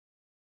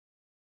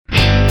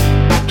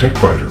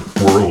TechBiter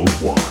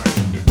Worldwide.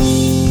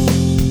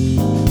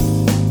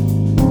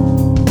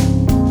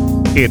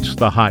 It's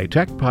the High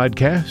Tech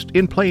Podcast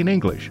in plain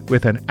English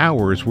with an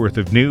hour's worth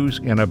of news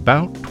in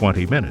about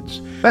 20 minutes.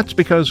 That's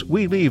because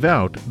we leave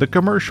out the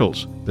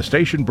commercials, the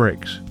station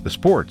breaks, the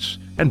sports,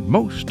 and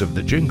most of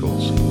the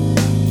jingles.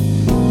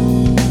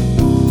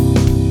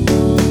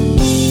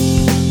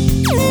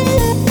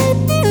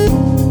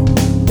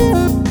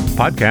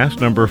 Podcast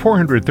number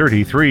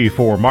 433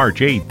 for March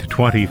 8th,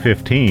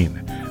 2015.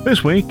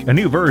 This week, a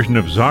new version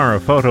of Zara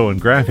Photo and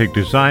Graphic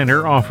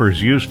Designer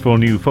offers useful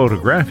new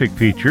photographic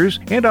features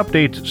and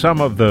updates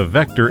some of the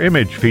vector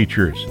image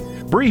features.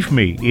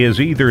 BriefMe is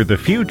either the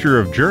future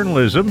of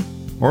journalism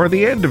or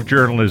the end of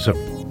journalism,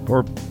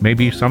 or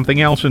maybe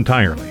something else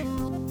entirely.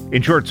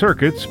 In short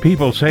circuits,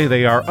 people say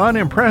they are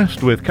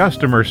unimpressed with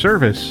customer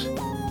service.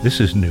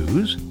 This is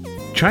news.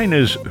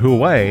 China's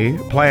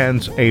Huawei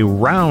plans a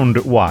round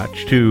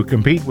watch to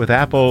compete with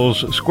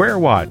Apple's Square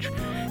Watch.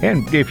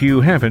 And if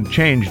you haven't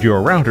changed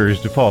your router's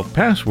default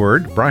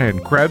password,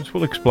 Brian Krebs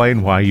will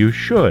explain why you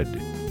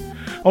should.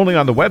 Only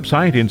on the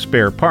website, in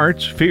spare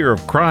parts, fear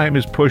of crime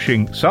is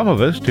pushing some of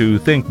us to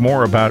think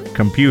more about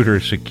computer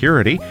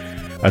security.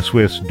 A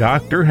Swiss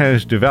doctor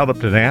has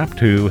developed an app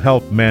to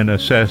help men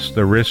assess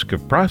the risk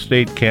of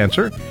prostate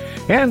cancer.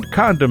 And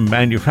condom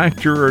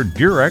manufacturer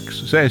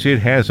Durex says it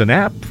has an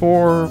app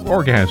for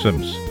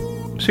orgasms.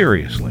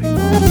 Seriously.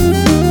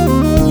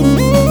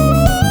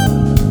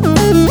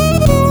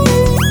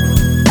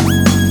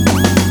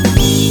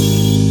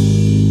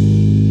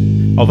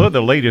 Although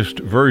the latest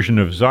version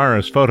of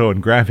Zara's Photo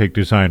and Graphic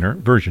Designer,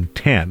 version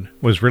 10,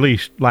 was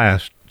released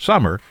last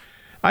summer,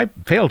 I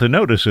failed to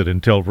notice it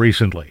until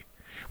recently.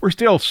 We're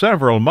still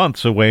several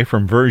months away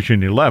from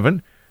version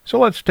 11, so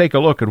let's take a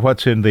look at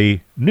what's in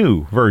the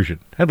new version,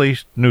 at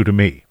least new to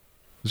me.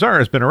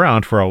 Zara's been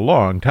around for a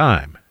long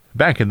time.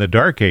 Back in the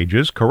dark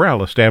ages,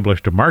 Corel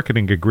established a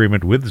marketing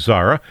agreement with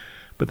Zara,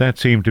 but that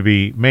seemed to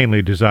be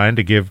mainly designed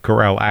to give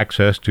Corel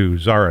access to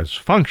Zara's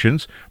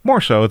functions,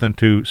 more so than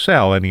to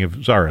sell any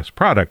of Zara's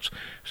products.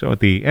 So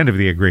at the end of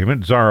the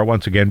agreement, Zara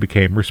once again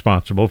became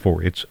responsible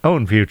for its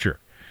own future.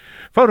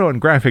 Photo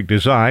and graphic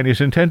design is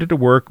intended to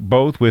work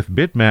both with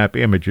bitmap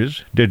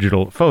images,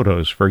 digital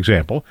photos, for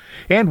example,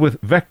 and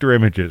with vector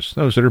images,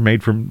 those that are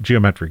made from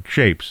geometric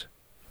shapes.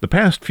 The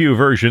past few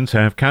versions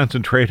have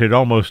concentrated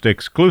almost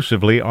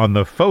exclusively on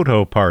the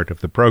photo part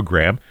of the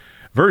program.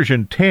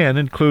 Version 10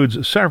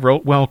 includes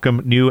several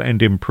welcome new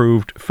and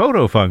improved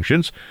photo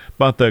functions,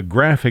 but the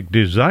graphic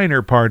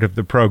designer part of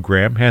the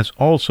program has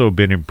also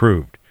been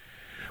improved.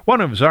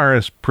 One of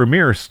Zara's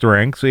premier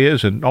strengths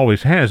is, and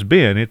always has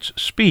been, its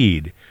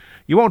speed.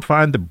 You won't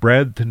find the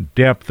breadth and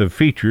depth of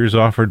features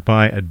offered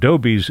by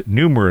Adobe's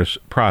numerous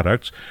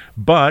products,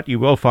 but you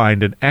will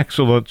find an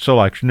excellent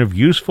selection of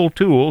useful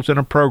tools in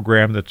a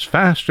program that's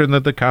faster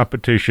than the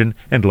competition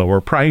and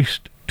lower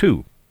priced,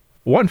 too.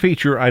 One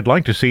feature I'd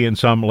like to see in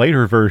some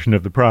later version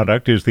of the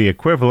product is the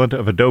equivalent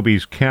of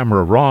Adobe's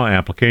Camera Raw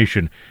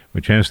application,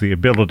 which has the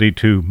ability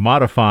to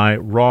modify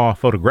raw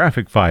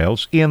photographic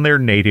files in their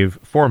native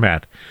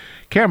format.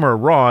 Camera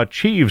Raw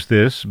achieves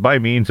this by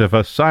means of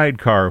a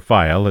sidecar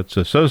file that's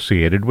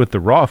associated with the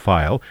raw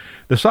file.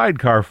 The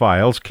sidecar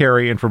files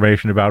carry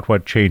information about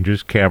what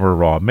changes Camera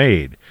Raw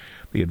made.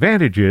 The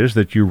advantage is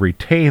that you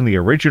retain the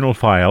original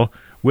file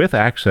with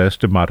access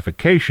to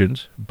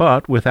modifications,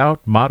 but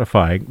without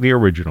modifying the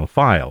original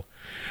file.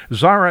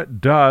 Zara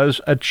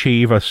does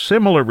achieve a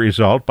similar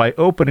result by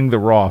opening the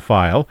raw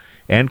file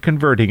and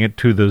converting it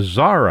to the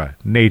Zara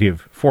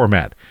native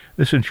format.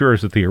 This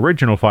ensures that the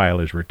original file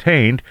is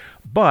retained,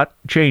 but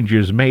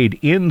changes made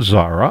in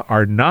Zara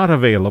are not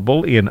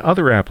available in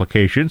other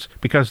applications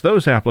because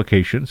those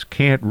applications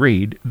can't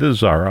read the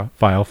Zara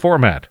file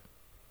format.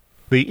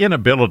 The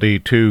inability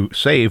to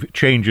save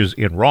changes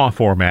in RAW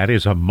format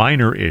is a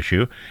minor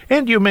issue,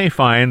 and you may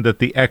find that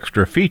the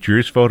extra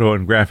features Photo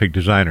and Graphic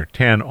Designer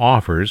 10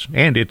 offers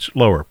and its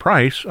lower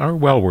price are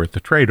well worth the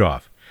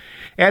trade-off.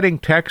 Adding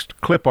text,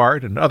 clip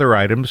art, and other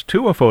items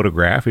to a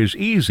photograph is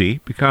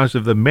easy because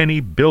of the many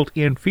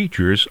built-in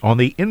features on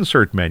the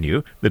Insert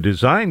menu, the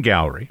Design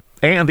Gallery,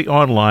 and the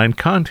Online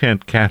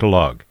Content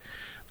Catalog.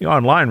 The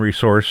online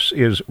resource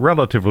is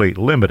relatively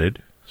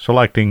limited.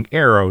 Selecting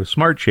Aero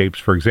Smart Shapes,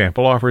 for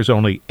example, offers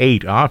only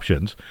 8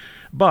 options,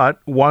 but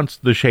once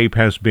the shape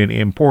has been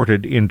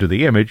imported into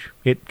the image,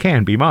 it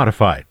can be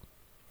modified.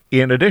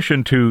 In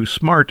addition to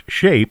Smart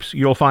Shapes,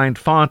 you'll find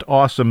Font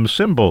Awesome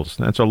Symbols.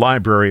 That's a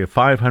library of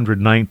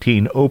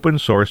 519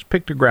 open-source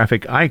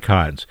pictographic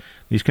icons.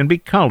 These can be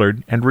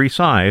colored and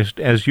resized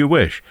as you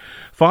wish.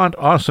 Font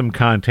Awesome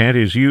content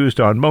is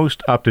used on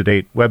most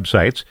up-to-date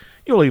websites.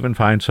 You'll even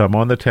find some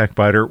on the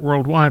TechBiter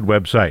Worldwide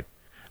website.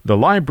 The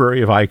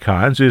library of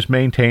icons is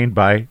maintained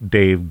by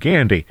Dave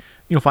Gandy.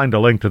 You'll find a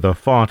link to the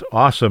Font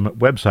Awesome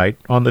website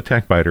on the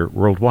TechBiter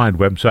Worldwide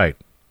website.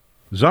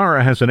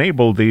 Zara has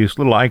enabled these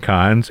little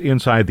icons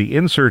inside the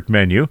Insert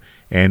menu,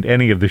 and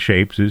any of the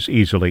shapes is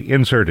easily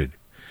inserted.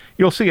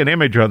 You'll see an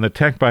image on the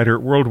TechBiter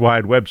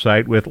Worldwide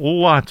website with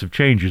lots of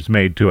changes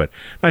made to it.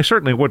 I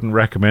certainly wouldn't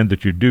recommend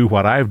that you do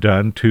what I've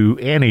done to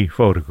any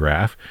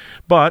photograph,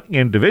 but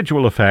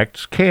individual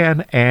effects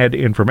can add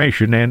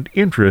information and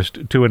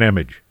interest to an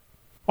image.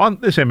 On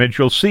this image,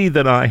 you'll see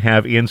that I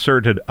have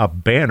inserted a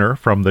banner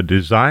from the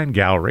design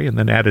gallery and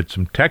then added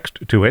some text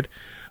to it.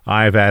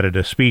 I've added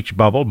a speech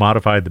bubble,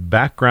 modified the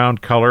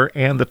background color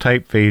and the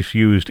typeface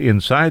used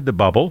inside the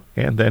bubble,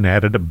 and then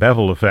added a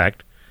bevel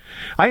effect.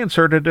 I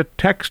inserted a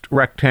text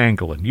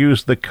rectangle and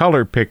used the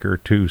color picker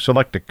to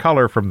select a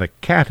color from the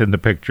cat in the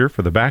picture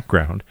for the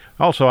background.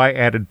 Also, I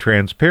added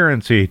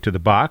transparency to the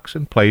box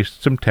and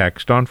placed some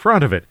text on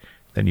front of it,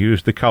 then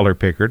used the color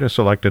picker to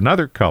select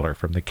another color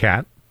from the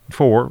cat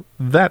for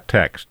that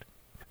text.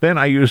 Then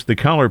I used the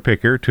color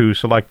picker to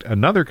select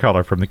another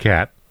color from the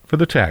cat for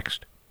the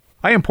text.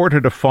 I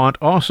imported a Font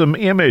Awesome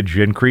image,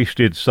 increased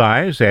its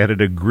size,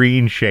 added a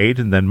green shade,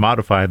 and then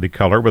modified the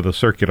color with a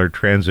circular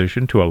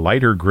transition to a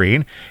lighter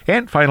green,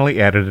 and finally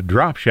added a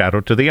drop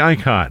shadow to the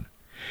icon.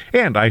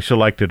 And I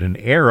selected an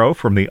arrow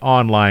from the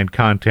online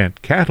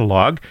content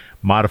catalog,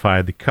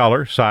 modified the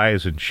color,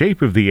 size, and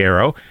shape of the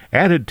arrow,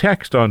 added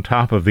text on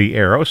top of the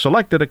arrow,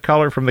 selected a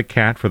color from the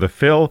cat for the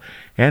fill,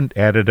 and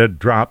added a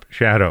drop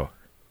shadow.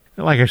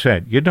 Like I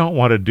said, you don't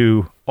want to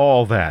do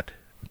all that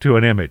to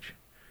an image.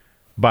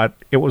 But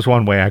it was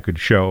one way I could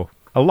show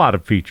a lot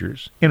of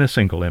features in a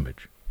single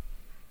image.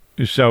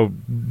 So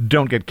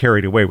don't get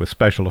carried away with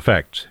special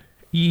effects.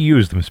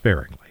 Use them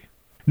sparingly.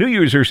 New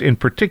users in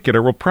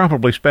particular will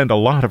probably spend a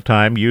lot of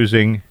time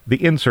using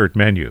the Insert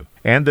menu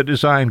and the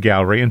Design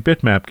Gallery and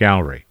Bitmap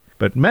Gallery,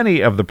 but many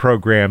of the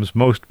program's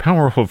most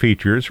powerful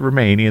features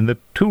remain in the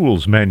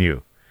Tools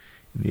menu.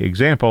 In the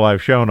example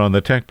I've shown on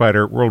the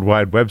TechBiter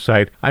Worldwide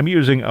website, I'm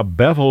using a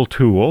bevel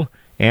tool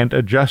and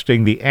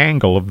adjusting the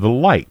angle of the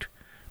light.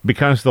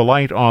 Because the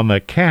light on the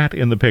cat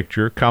in the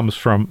picture comes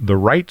from the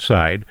right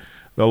side,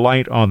 the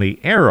light on the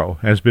arrow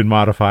has been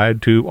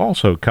modified to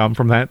also come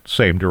from that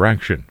same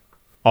direction.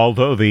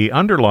 Although the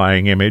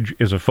underlying image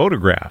is a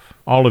photograph,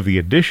 all of the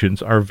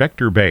additions are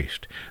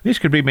vector-based. These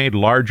can be made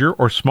larger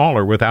or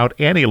smaller without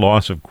any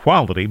loss of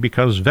quality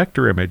because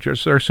vector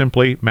images are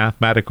simply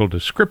mathematical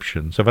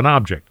descriptions of an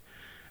object.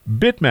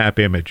 Bitmap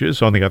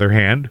images, on the other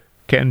hand,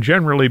 can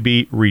generally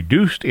be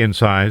reduced in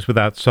size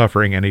without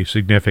suffering any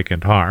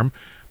significant harm,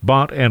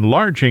 but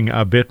enlarging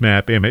a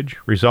bitmap image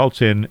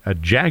results in a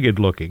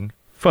jagged-looking,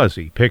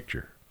 fuzzy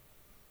picture.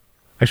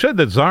 I said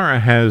that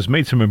Xara has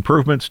made some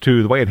improvements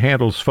to the way it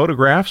handles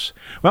photographs.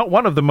 Well,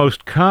 one of the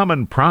most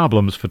common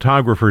problems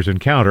photographers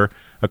encounter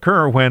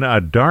occur when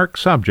a dark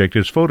subject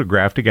is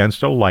photographed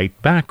against a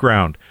light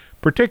background,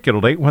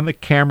 particularly when the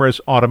camera's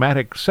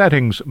automatic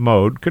settings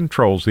mode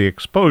controls the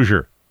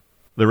exposure.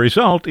 The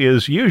result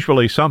is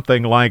usually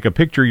something like a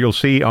picture you'll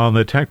see on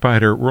the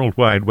TechBiter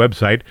Worldwide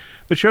website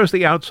that shows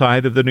the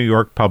outside of the New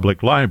York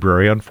Public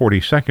Library on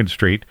 42nd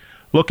Street,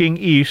 looking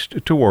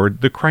east toward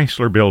the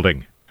Chrysler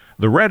Building.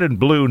 The red and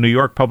blue New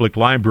York Public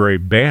Library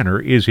banner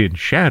is in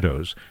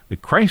shadows. The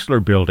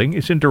Chrysler Building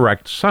is in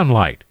direct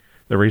sunlight.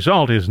 The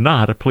result is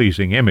not a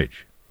pleasing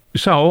image.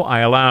 So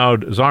I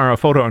allowed Xara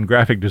Photo and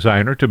Graphic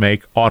Designer to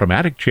make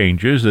automatic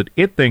changes that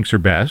it thinks are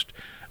best.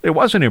 It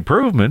was an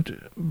improvement,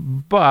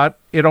 but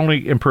it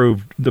only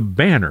improved the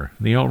banner.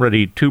 The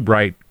already too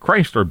bright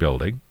Chrysler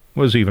Building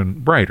was even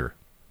brighter.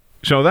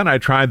 So then I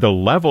tried the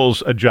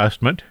levels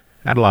adjustment.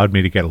 That allowed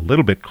me to get a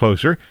little bit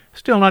closer.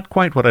 Still not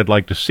quite what I'd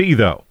like to see,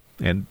 though.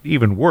 And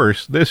even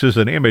worse, this is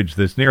an image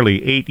that's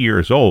nearly 8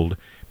 years old,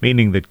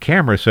 meaning that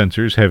camera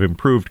sensors have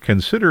improved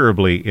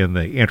considerably in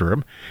the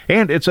interim,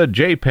 and it's a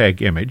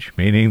JPEG image,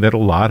 meaning that a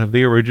lot of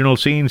the original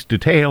scene's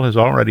detail has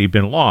already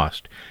been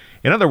lost.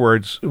 In other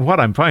words, what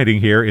I'm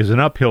fighting here is an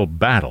uphill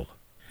battle.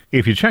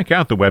 If you check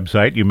out the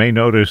website, you may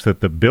notice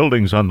that the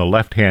buildings on the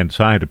left-hand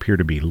side appear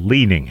to be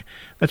leaning.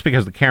 That's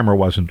because the camera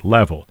wasn't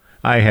level.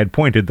 I had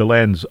pointed the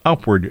lens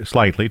upward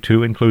slightly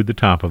to include the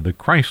top of the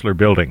Chrysler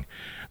Building.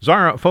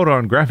 Xara Photo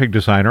and Graphic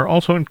Designer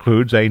also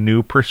includes a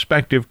new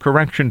perspective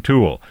correction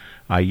tool.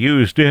 I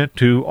used it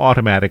to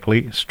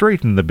automatically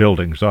straighten the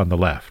buildings on the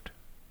left.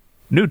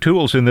 New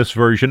tools in this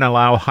version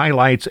allow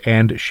highlights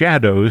and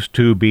shadows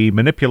to be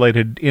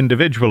manipulated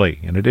individually,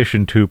 in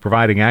addition to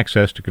providing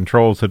access to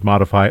controls that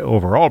modify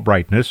overall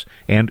brightness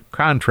and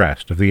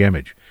contrast of the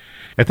image.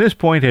 At this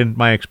point in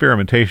my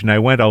experimentation, I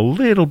went a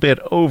little bit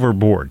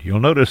overboard. You'll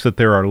notice that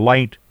there are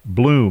light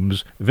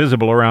blooms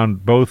visible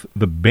around both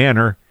the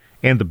banner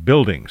and the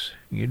buildings.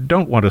 You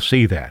don't want to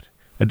see that.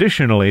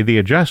 Additionally, the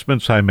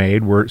adjustments I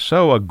made were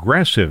so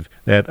aggressive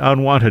that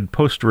unwanted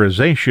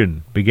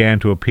posterization began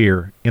to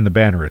appear in the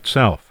banner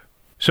itself.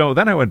 So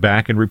then I went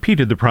back and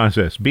repeated the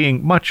process,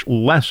 being much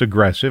less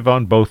aggressive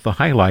on both the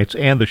highlights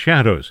and the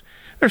shadows.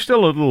 There's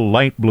still a little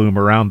light bloom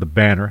around the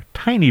banner,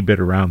 tiny bit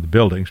around the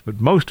buildings, but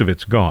most of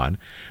it's gone.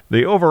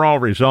 The overall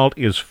result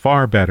is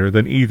far better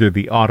than either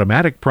the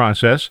automatic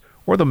process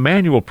or the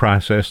manual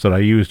process that I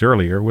used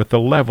earlier with the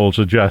levels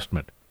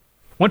adjustment.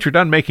 Once you're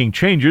done making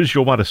changes,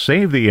 you'll want to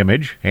save the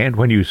image, and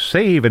when you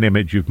save an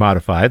image you've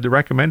modified, the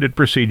recommended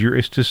procedure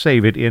is to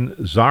save it in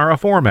Zara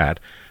format,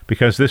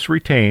 because this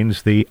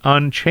retains the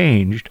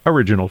unchanged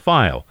original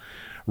file.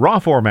 RAW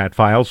format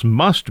files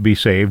must be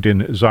saved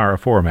in Zara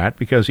format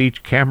because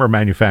each camera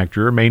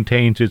manufacturer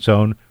maintains its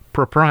own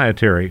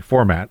proprietary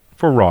format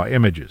for RAW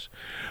images.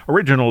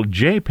 Original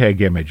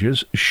JPEG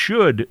images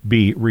should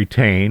be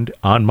retained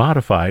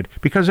unmodified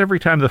because every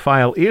time the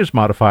file is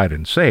modified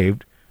and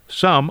saved,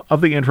 some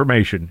of the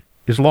information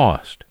is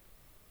lost.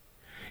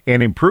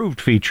 An improved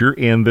feature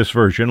in this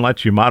version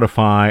lets you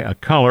modify a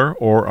color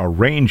or a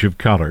range of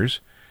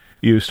colors.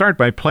 You start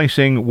by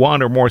placing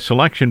one or more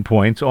selection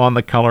points on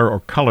the color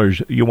or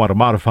colors you want to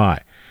modify.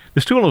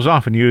 This tool is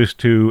often used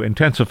to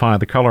intensify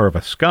the color of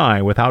a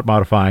sky without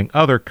modifying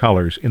other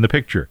colors in the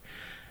picture.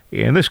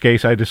 In this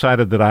case, I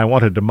decided that I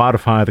wanted to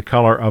modify the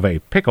color of a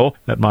pickle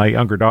that my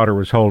younger daughter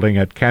was holding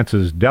at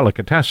Katz's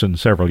Delicatessen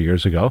several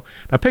years ago.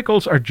 Now,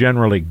 pickles are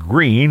generally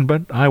green,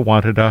 but I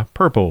wanted a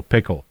purple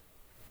pickle.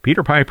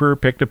 Peter Piper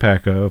picked a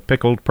peck of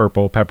pickled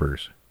purple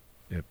peppers.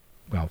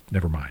 Well,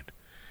 never mind.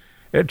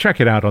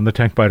 Check it out on the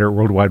TechBiter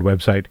Worldwide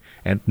website,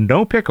 and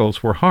no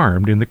pickles were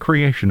harmed in the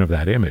creation of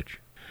that image.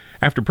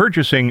 After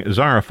purchasing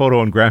Zara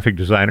Photo and Graphic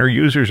Designer,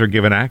 users are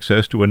given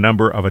access to a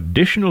number of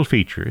additional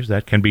features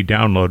that can be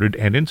downloaded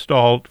and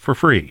installed for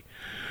free.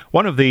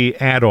 One of the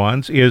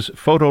add-ons is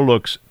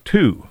PhotoLooks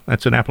 2.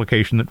 That's an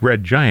application that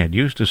Red Giant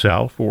used to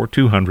sell for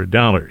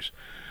 $200.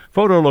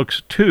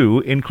 PhotoLooks 2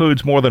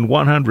 includes more than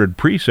 100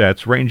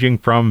 presets ranging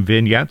from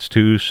vignettes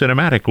to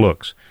cinematic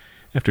looks.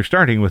 After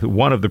starting with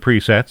one of the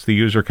presets, the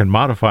user can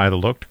modify the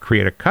look to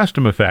create a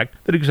custom effect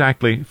that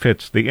exactly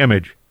fits the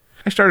image.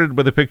 I started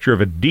with a picture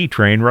of a D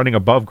train running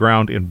above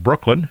ground in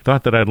Brooklyn.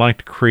 Thought that I'd like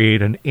to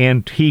create an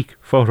antique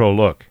photo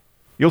look.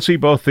 You'll see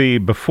both the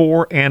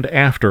before and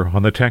after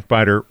on the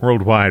TechBiter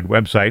Worldwide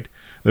website.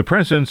 The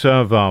presence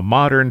of a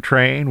modern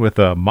train with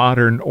a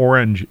modern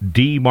orange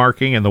D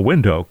marking in the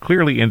window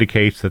clearly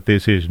indicates that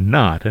this is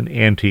not an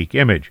antique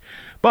image.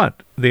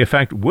 But the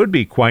effect would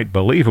be quite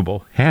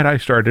believable had I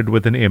started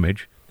with an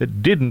image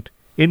that didn't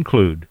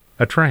include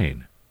a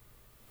train.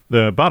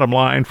 The bottom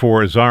line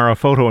for Zara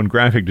Photo and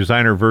Graphic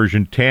Designer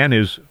version 10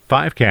 is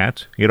 5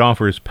 cats. It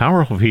offers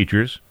powerful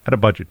features at a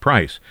budget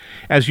price.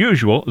 As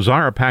usual,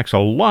 Zara packs a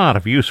lot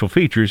of useful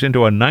features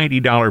into a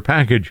 $90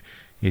 package.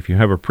 If you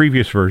have a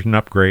previous version,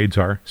 upgrades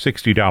are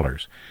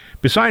 $60.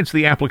 Besides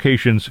the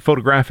application's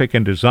photographic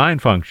and design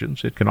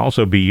functions, it can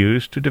also be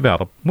used to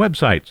develop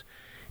websites.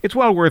 It's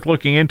well worth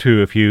looking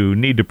into if you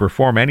need to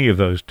perform any of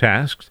those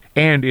tasks,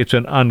 and it's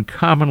an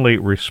uncommonly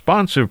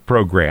responsive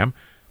program,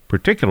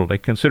 particularly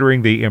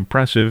considering the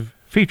impressive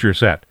feature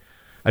set.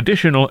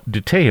 Additional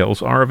details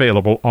are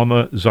available on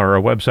the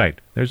Zara website.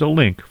 There's a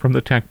link from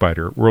the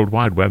TechBiter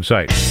Worldwide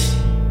website.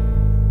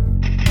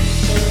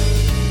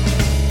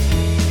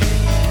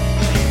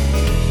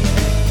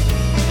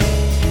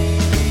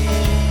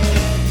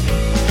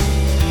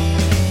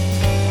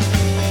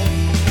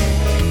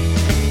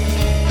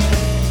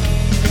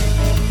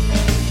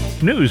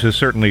 News has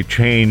certainly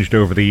changed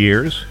over the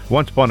years.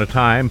 Once upon a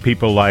time,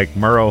 people like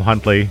Murrow,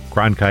 Huntley,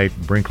 Cronkite,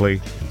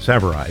 Brinkley, and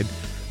Severide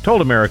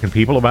told American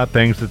people about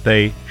things that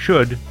they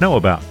should know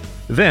about.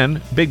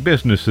 Then, big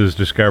businesses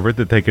discovered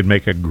that they could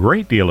make a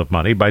great deal of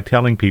money by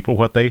telling people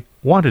what they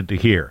wanted to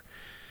hear.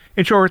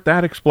 In short,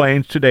 that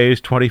explains today's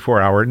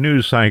 24-hour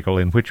news cycle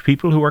in which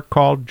people who are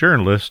called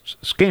journalists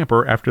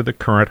scamper after the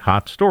current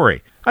hot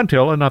story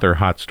until another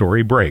hot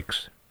story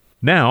breaks.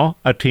 Now,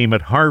 a team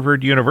at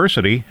Harvard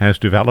University has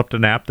developed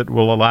an app that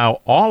will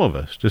allow all of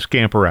us to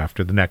scamper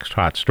after the next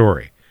hot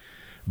story.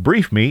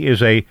 BriefMe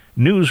is a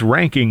news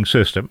ranking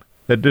system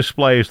that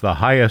displays the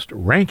highest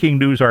ranking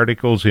news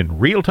articles in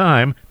real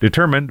time,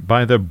 determined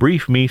by the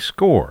BriefMe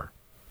score.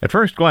 At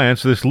first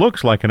glance, this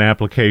looks like an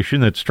application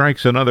that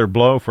strikes another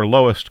blow for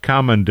lowest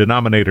common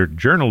denominator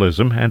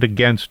journalism and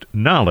against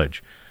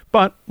knowledge.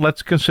 But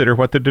let's consider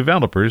what the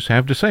developers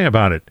have to say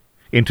about it.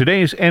 In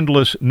today's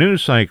endless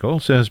news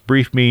cycle, says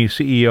BriefMe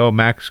CEO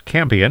Max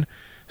Campion,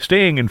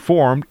 staying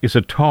informed is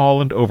a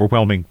tall and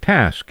overwhelming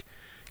task.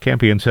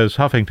 Campion says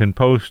Huffington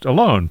Post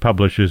alone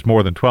publishes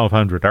more than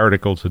 1,200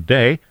 articles a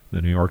day.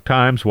 The New York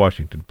Times,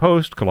 Washington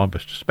Post,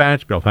 Columbus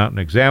Dispatch, Bellefontaine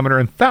Examiner,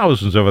 and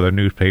thousands of other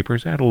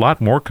newspapers add a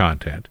lot more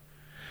content.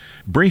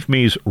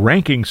 BriefMe's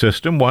ranking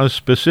system was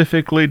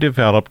specifically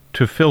developed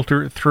to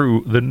filter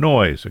through the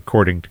noise,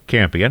 according to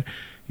Campion.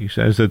 He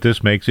says that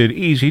this makes it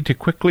easy to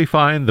quickly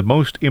find the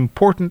most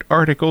important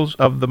articles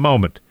of the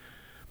moment.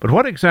 But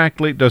what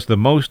exactly does the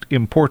most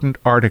important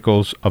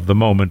articles of the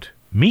moment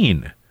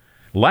mean?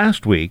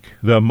 Last week,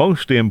 the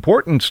most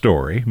important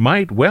story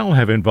might well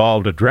have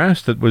involved a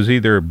dress that was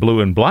either blue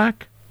and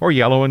black or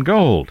yellow and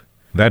gold.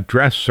 That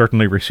dress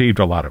certainly received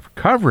a lot of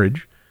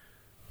coverage,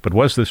 but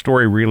was the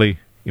story really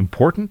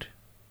important?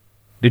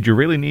 Did you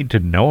really need to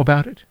know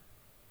about it?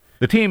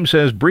 The team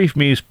says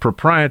BriefMe's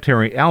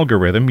proprietary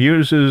algorithm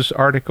uses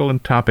article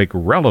and topic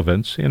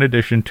relevance in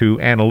addition to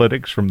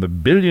analytics from the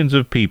billions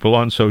of people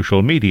on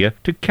social media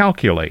to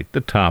calculate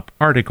the top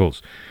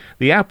articles.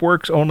 The app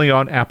works only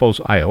on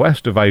Apple's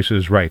iOS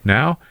devices right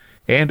now,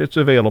 and it's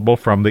available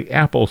from the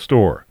Apple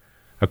Store.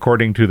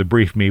 According to the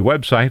BriefMe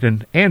website,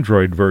 an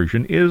Android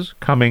version is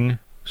coming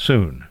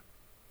soon.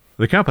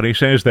 The company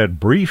says that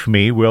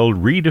BriefMe will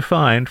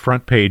redefine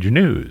front-page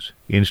news.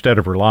 Instead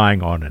of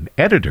relying on an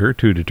editor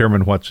to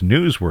determine what's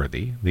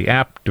newsworthy, the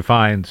app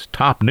defines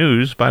top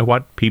news by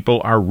what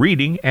people are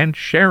reading and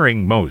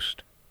sharing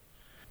most.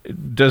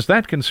 Does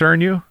that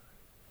concern you?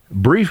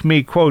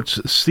 BriefMe quotes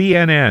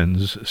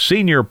CNN's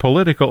senior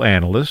political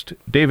analyst,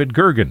 David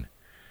Gergen.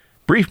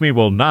 BriefMe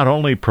will not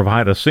only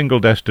provide a single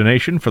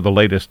destination for the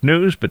latest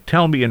news, but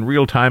tell me in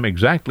real time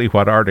exactly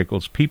what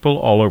articles people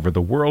all over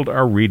the world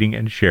are reading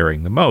and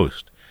sharing the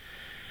most.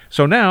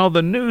 So now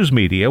the news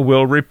media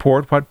will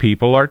report what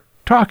people are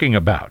talking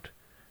about.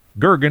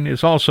 Gergen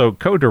is also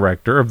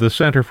co-director of the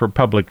Center for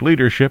Public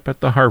Leadership at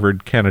the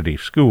Harvard Kennedy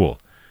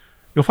School.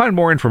 You'll find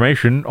more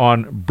information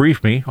on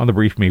BriefMe on the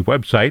BriefMe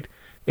website,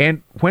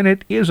 and when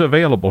it is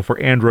available for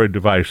Android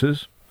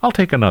devices, I'll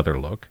take another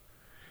look.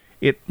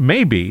 It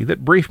may be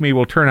that BriefMe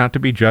will turn out to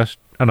be just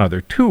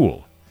another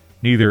tool,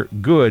 neither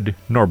good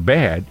nor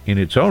bad in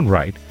its own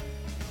right,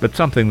 but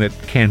something that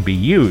can be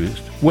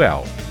used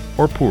well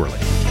or poorly.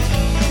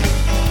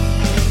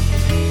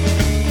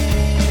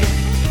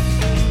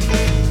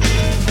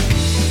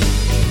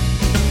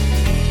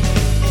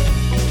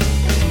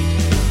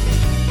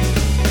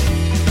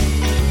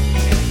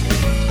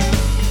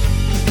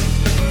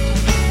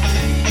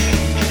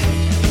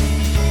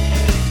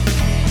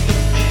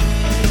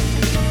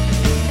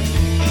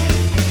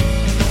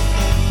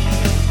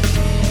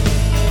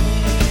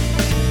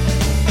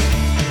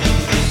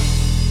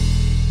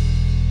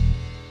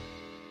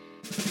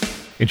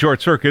 In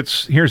short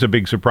circuits, here's a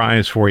big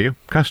surprise for you.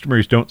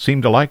 Customers don't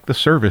seem to like the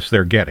service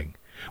they're getting.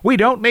 We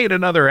don't need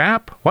another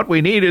app. What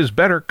we need is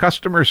better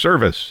customer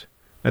service.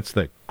 That's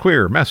the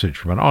clear message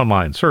from an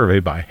online survey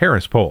by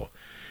Harris Poll.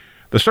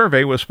 The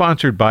survey was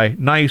sponsored by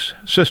NICE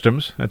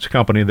Systems. That's a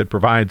company that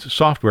provides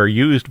software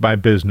used by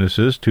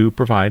businesses to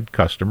provide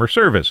customer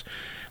service.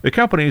 The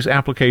company's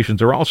applications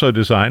are also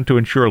designed to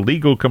ensure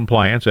legal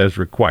compliance as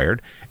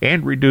required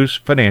and reduce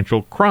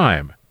financial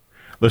crime.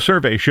 The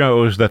survey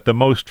shows that the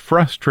most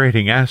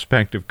frustrating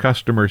aspect of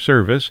customer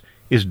service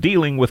is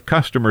dealing with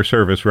customer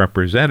service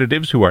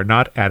representatives who are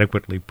not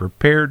adequately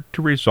prepared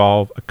to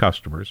resolve a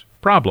customer's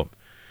problem.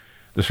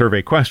 The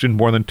survey questioned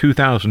more than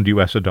 2,000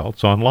 U.S.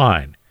 adults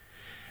online.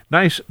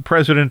 NICE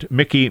President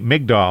Mickey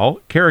Migdal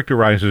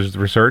characterizes the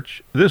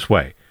research this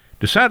way.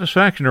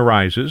 Dissatisfaction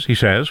arises, he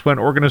says, when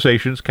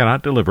organizations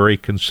cannot deliver a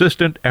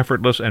consistent,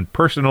 effortless, and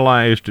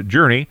personalized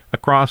journey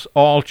across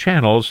all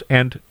channels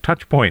and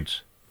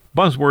touchpoints.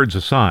 Buzzwords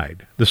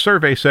aside, the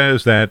survey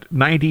says that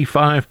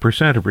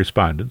 95% of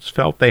respondents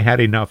felt they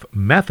had enough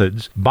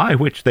methods by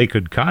which they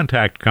could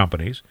contact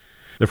companies.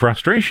 The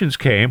frustrations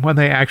came when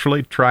they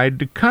actually tried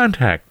to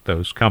contact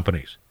those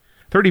companies.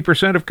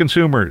 30% of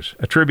consumers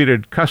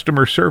attributed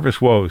customer service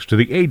woes to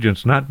the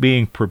agents not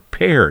being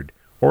prepared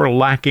or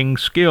lacking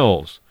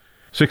skills.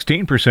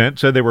 16%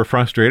 said they were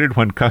frustrated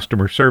when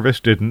customer service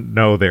didn't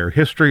know their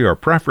history or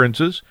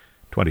preferences.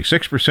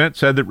 26%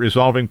 said that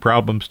resolving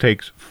problems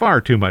takes far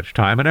too much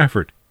time and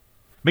effort.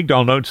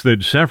 Migdal notes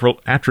that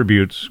several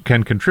attributes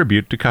can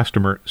contribute to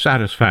customer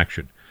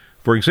satisfaction.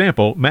 For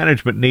example,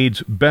 management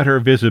needs better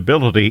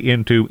visibility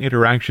into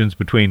interactions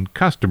between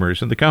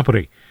customers and the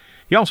company.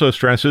 He also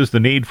stresses the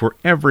need for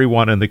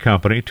everyone in the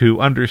company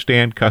to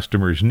understand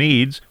customers'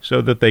 needs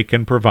so that they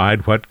can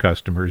provide what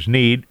customers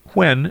need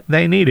when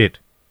they need it.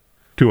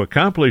 To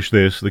accomplish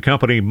this, the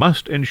company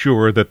must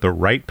ensure that the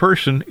right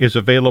person is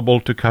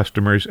available to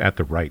customers at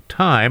the right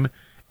time,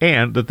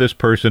 and that this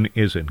person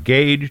is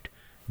engaged,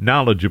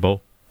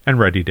 knowledgeable, and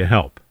ready to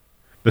help.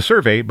 The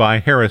survey by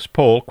Harris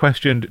Poll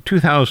questioned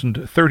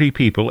 2,030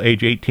 people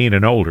age 18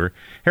 and older.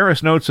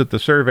 Harris notes that the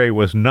survey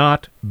was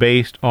not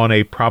based on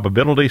a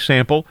probability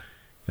sample,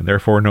 and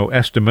therefore no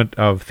estimate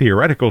of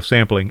theoretical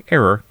sampling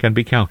error can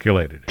be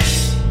calculated.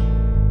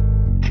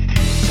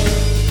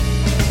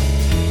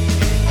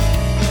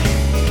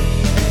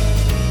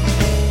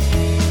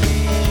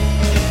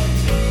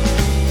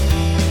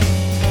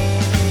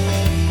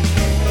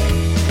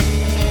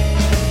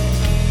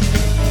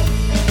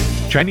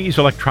 Chinese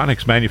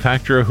electronics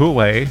manufacturer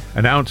Huawei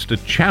announced a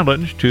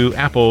challenge to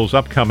Apple's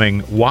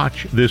upcoming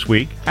watch this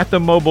week at the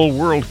Mobile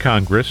World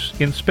Congress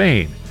in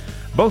Spain.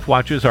 Both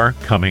watches are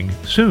coming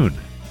soon.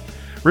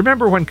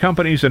 Remember when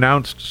companies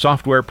announced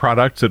software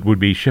products that would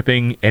be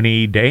shipping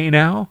any day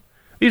now?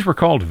 These were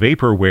called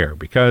vaporware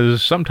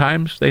because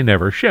sometimes they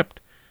never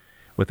shipped.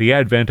 With the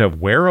advent of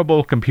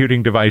wearable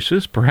computing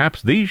devices,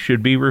 perhaps these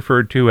should be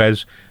referred to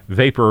as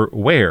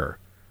vaporware.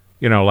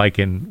 You know, like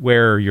in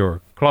wear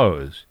your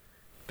clothes.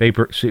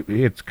 Vapor, see,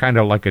 it's kind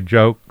of like a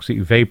joke. See,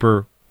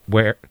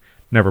 vaporware.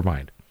 Never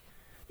mind.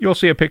 You'll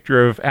see a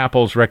picture of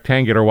Apple's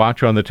rectangular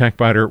watch on the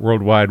TechBiter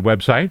Worldwide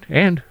website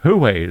and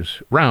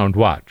Huawei's round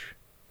watch.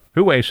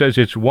 Huawei says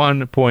its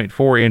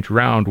 1.4-inch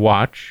round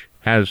watch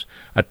has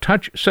a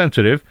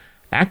touch-sensitive,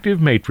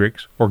 active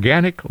matrix,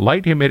 organic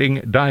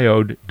light-emitting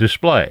diode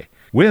display.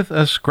 with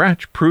a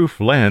scratch-proof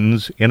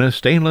lens in a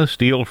stainless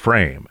steel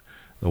frame.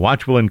 The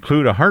watch will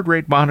include a heart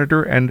rate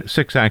monitor and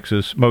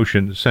 6-axis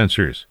motion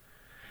sensors.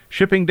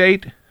 Shipping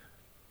date?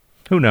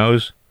 Who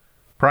knows?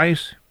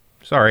 Price?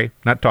 Sorry,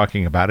 not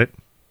talking about it.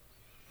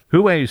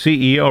 Huawei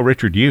CEO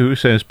Richard Yu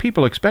says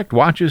people expect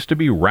watches to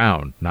be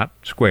round, not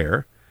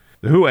square.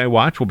 The Huawei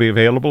watch will be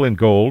available in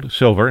gold,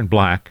 silver, and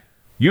black.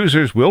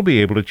 Users will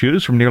be able to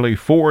choose from nearly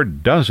 4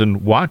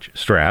 dozen watch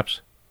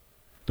straps.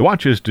 The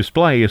watch's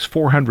display is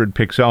 400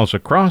 pixels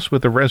across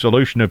with a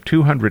resolution of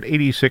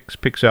 286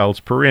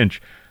 pixels per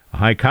inch. A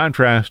high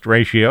contrast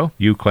ratio,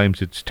 Yu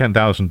claims it's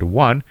 10,000 to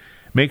 1,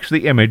 makes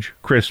the image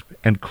crisp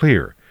and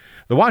clear.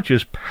 The watch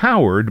is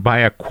powered by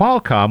a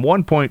Qualcomm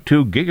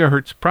 1.2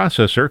 GHz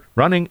processor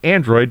running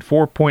Android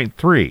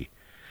 4.3.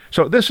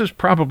 So this is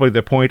probably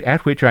the point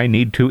at which I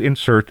need to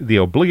insert the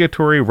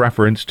obligatory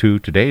reference to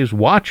today's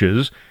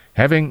watches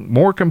having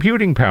more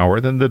computing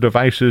power than the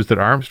devices that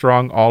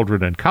Armstrong,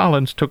 Aldrin, and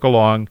Collins took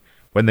along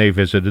when they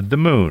visited the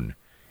moon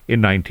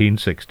in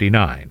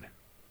 1969.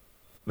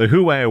 The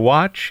Huawei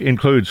watch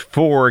includes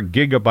 4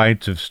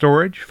 gigabytes of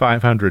storage,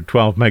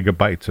 512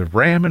 megabytes of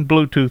RAM, and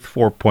Bluetooth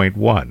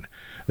 4.1.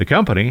 The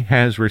company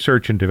has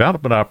research and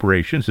development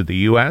operations in the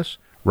U.S.,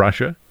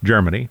 Russia,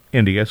 Germany,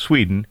 India,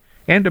 Sweden,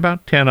 and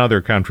about 10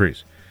 other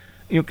countries.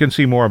 You can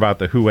see more about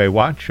the Huawei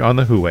watch on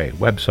the Huawei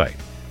website.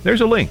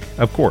 There's a link,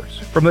 of course,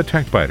 from the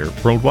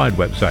TechBiter Worldwide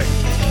website.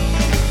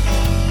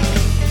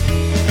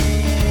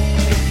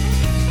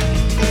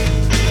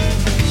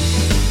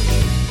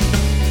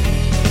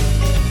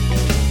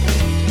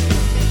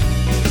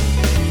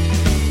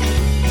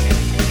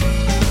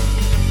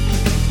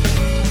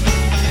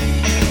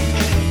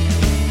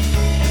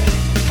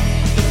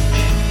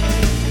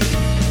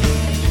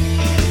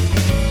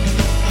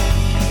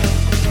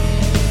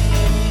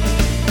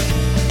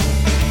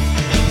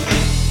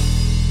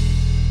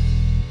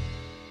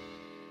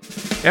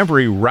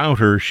 Every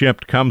router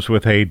shipped comes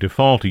with a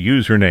default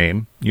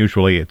username.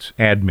 Usually it's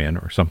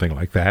admin or something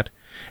like that.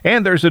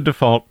 And there's a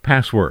default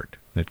password.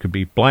 It could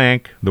be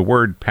blank, the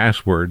word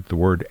password, the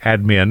word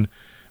admin,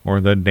 or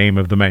the name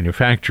of the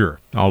manufacturer.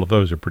 All of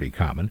those are pretty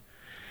common.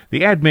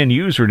 The admin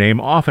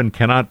username often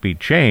cannot be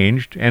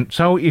changed, and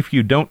so if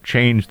you don't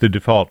change the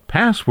default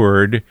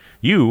password,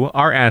 you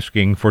are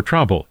asking for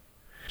trouble.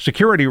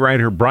 Security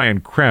writer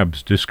Brian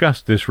Krebs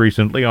discussed this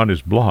recently on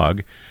his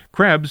blog.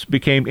 Krebs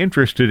became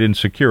interested in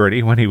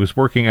security when he was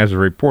working as a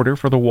reporter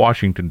for the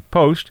Washington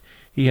Post.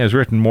 He has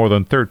written more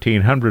than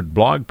 1,300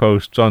 blog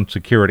posts on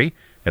security,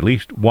 at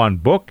least one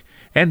book,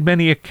 and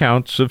many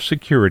accounts of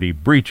security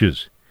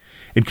breaches.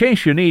 In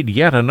case you need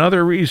yet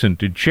another reason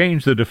to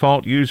change the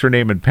default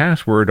username and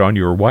password on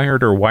your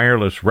wired or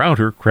wireless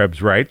router,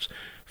 Krebs writes,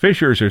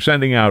 phishers are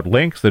sending out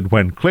links that,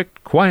 when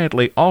clicked,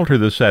 quietly alter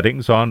the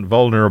settings on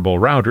vulnerable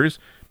routers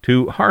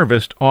to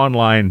harvest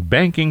online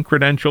banking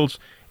credentials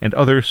and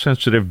other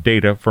sensitive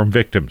data from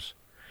victims.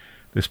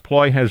 This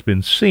ploy has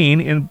been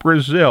seen in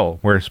Brazil,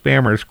 where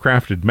spammers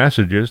crafted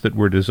messages that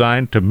were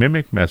designed to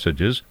mimic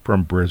messages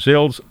from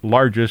Brazil's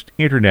largest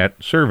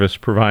internet service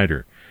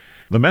provider.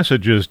 The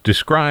messages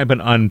describe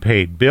an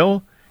unpaid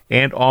bill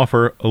and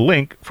offer a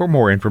link for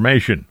more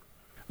information.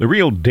 The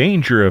real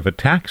danger of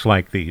attacks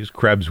like these,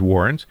 Krebs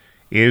warns,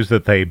 is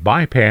that they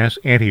bypass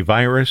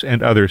antivirus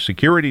and other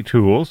security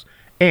tools,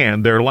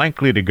 and they're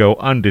likely to go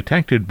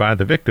undetected by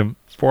the victim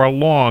for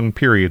long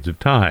periods of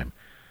time.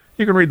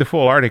 You can read the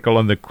full article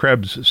on the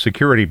Krebs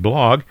Security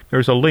blog.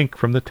 There's a link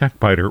from the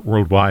TechBiter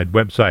Worldwide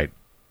website.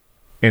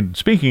 And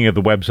speaking of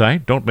the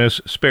website, don't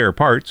miss Spare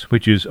Parts,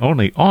 which is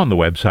only on the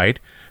website.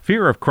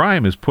 Fear of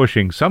crime is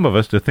pushing some of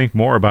us to think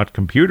more about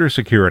computer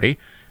security.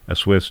 A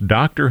Swiss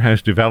doctor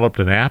has developed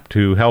an app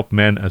to help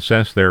men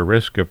assess their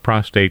risk of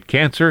prostate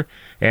cancer.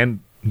 And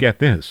get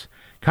this,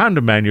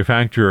 condom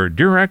manufacturer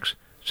Durex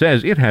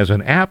says it has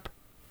an app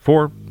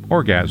for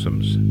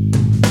orgasms.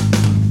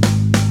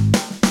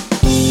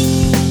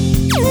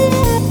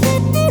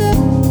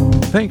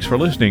 Thanks for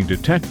listening to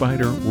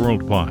TechBiter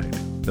Worldwide,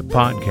 the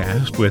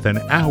podcast with an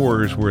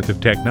hour's worth of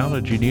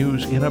technology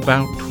news in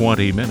about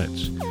 20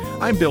 minutes.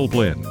 I'm Bill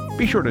Blinn.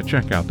 Be sure to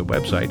check out the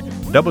website,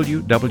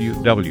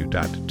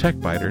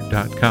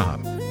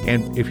 www.techbiter.com.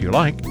 And if you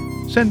like,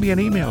 send me an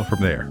email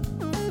from there.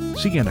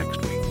 See you next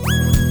week.